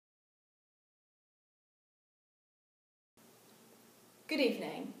Good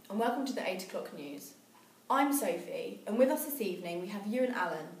evening and welcome to the 8 o'clock news. I'm Sophie and with us this evening we have Ewan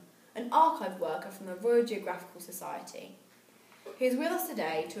Allen, an archive worker from the Royal Geographical Society. He is with us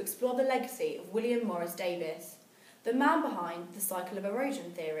today to explore the legacy of William Morris Davies, the man behind the cycle of erosion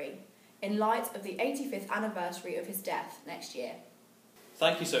theory, in light of the 85th anniversary of his death next year.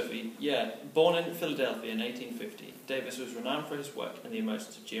 Thank you, Sophie. Born in Philadelphia in 1850, Davies was renowned for his work in the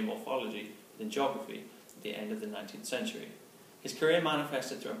emergence of geomorphology within geography at the end of the 19th century. His career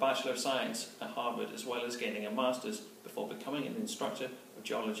manifested through a Bachelor of Science at Harvard as well as gaining a Master's before becoming an instructor of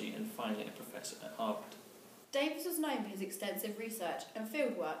geology and finally a professor at Harvard. Davies was known for his extensive research and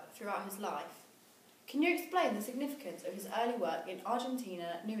fieldwork throughout his life. Can you explain the significance of his early work in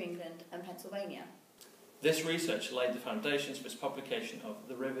Argentina, New England and Pennsylvania? This research laid the foundations for his publication of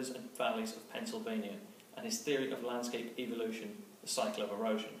The Rivers and Valleys of Pennsylvania and his theory of landscape evolution, the cycle of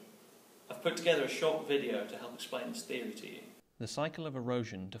erosion. I've put together a short video to help explain this theory to you. The cycle of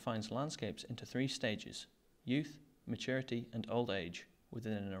erosion defines landscapes into three stages: youth, maturity and old age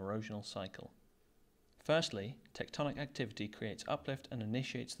within an erosional cycle. Firstly, tectonic activity creates uplift and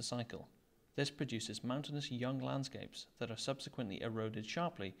initiates the cycle. This produces mountainous young landscapes that are subsequently eroded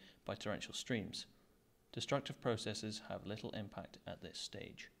sharply by torrential streams. Destructive processes have little impact at this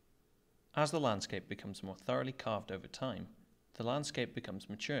stage. As the landscape becomes more thoroughly carved over time, the landscape becomes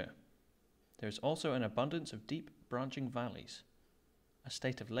mature. There is also an abundance of deep branching valleys. A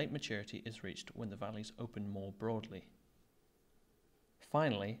state of late maturity is reached when the valleys open more broadly.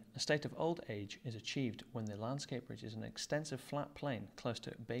 Finally, a state of old age is achieved when the landscape reaches an extensive flat plain close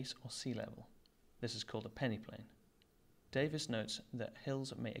to base or sea level. This is called a peneplain. Davies notes that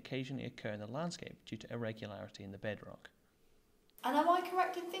hills may occasionally occur in the landscape due to irregularity in the bedrock. And am I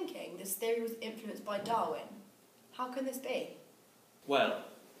correct in thinking this theory was influenced by Darwin? How can this be? Well,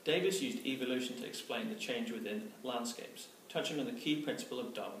 Davies used evolution to explain the change within landscapes, touching on the key principle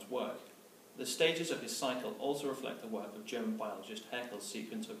of Darwin's work. The stages of his cycle also reflect the work of German biologist Haeckel's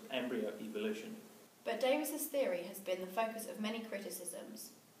sequence of embryo evolution. But Davies's theory has been the focus of many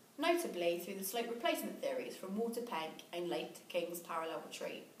criticisms, notably through the slope replacement theories from Walter Penck and late King's parallel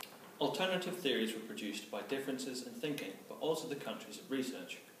retreat. Alternative theories were produced by differences in thinking, but also the countries of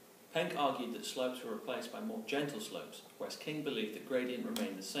research. Penck argued that slopes were replaced by more gentle slopes, whereas King believed the gradient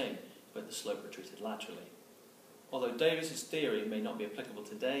remained the same, but the slope retreated laterally. Although Davies's theory may not be applicable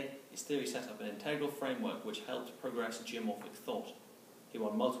today, his theory set up an integral framework which helped progress geomorphic thought. He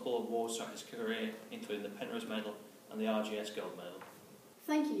won multiple awards throughout his career, including the Penrose Medal and the RGS Gold Medal.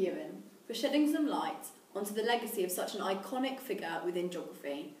 Thank you, Ewan, for shedding some light onto the legacy of such an iconic figure within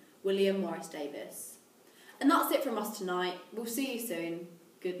geography, William Morris Davies. And that's it from us tonight. We'll see you soon.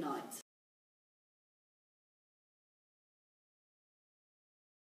 Good night.